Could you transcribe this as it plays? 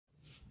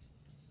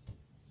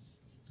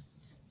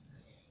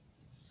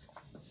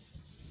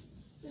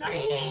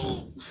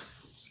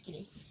Just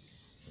kidding.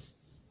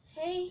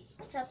 Hey,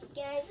 what's up,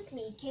 guys? It's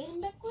me,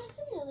 Kane, back with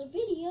another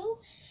video.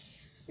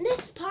 And this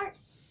is part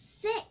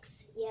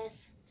 6.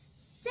 Yes,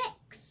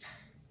 6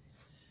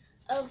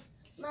 of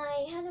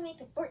my how to make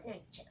a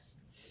Fortnite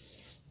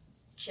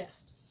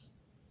chest.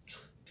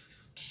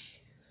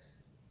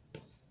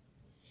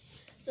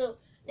 So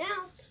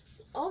now,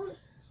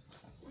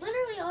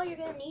 literally all you're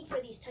gonna need for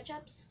these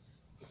touch-ups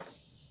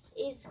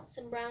is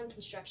some brown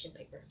construction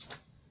paper.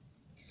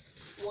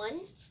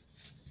 One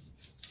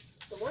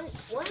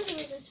of the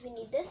reasons we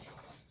need this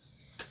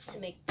to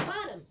make the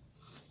bottom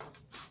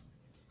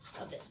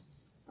of it,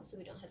 so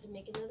we don't have to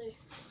make another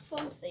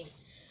foam thing.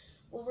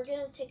 Well, we're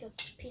gonna take a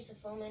piece of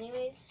foam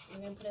anyways.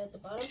 We're gonna put it at the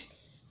bottom,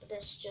 but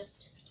that's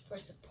just for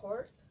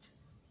support.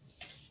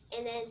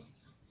 And then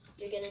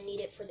you're gonna need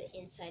it for the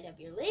inside of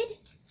your lid,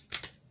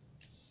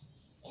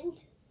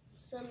 and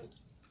some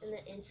in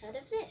the inside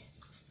of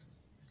this,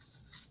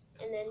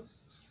 and then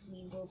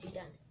we will be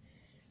done.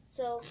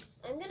 So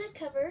I'm gonna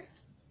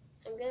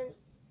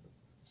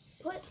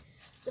put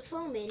the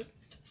foam in,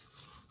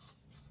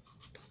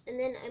 and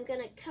then I'm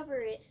gonna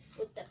cover it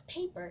with the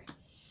paper,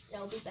 and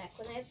I'll be back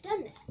when I've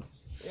done that,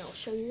 and I'll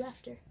show you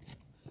after.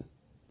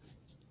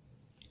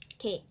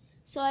 Okay,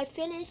 so I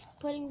finished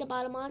putting the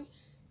bottom on.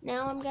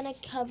 Now I'm gonna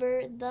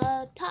cover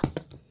the top,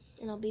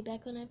 and I'll be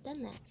back when I've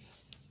done that.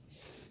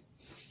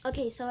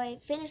 Okay, so I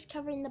finished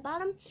covering the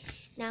bottom.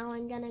 Now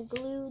I'm gonna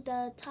glue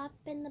the top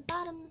and the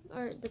bottom,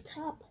 or the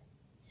top.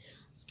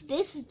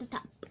 This is the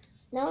top.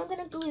 Now I'm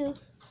gonna glue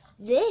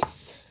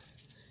this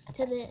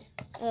to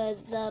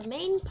the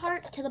main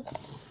part to the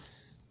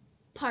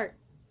part.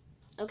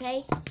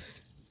 Okay?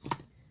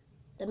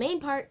 The main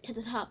part to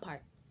the top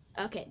part.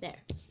 Okay,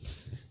 there.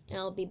 And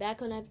I'll be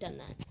back when I've done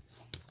that.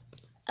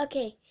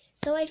 Okay,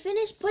 so I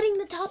finished putting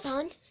the top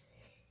on.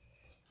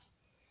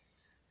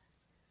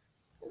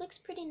 It looks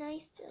pretty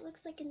nice. It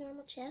looks like a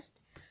normal chest.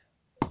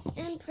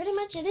 And pretty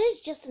much it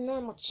is just a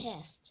normal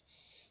chest.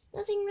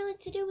 Nothing really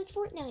to do with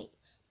Fortnite,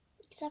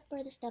 except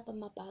for the stuff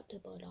I'm about to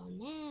put on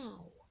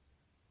now.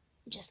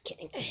 Just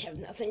kidding, I have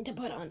nothing to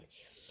put on.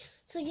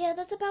 So yeah,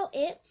 that's about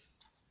it.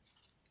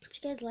 Hope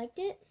you guys liked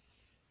it.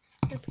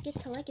 Don't forget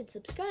to like and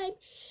subscribe. And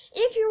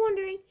if you're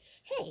wondering,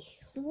 hey,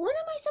 what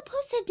am I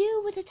supposed to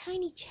do with a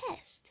tiny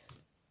chest?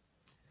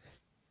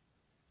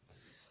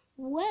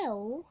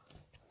 Well,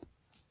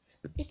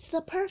 it's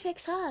the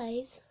perfect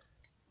size.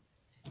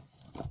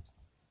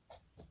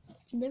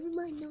 Never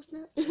mind, no it's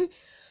not.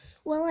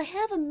 Well, I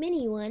have a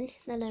mini one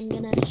that I'm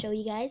gonna show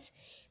you guys.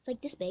 It's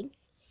like this big.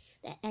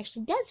 That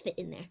actually does fit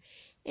in there.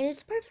 And it's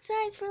the perfect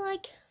size for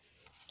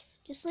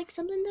just like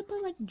something to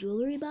put like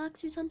jewelry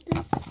box or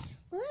something.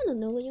 Well, I don't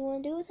know what you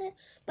want to do with it.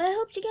 But I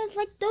hope you guys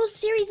like those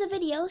series of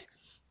videos.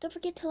 Don't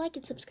forget to like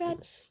and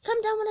subscribe.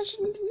 Comment down what I should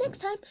do next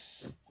time.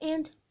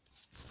 And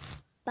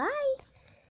bye.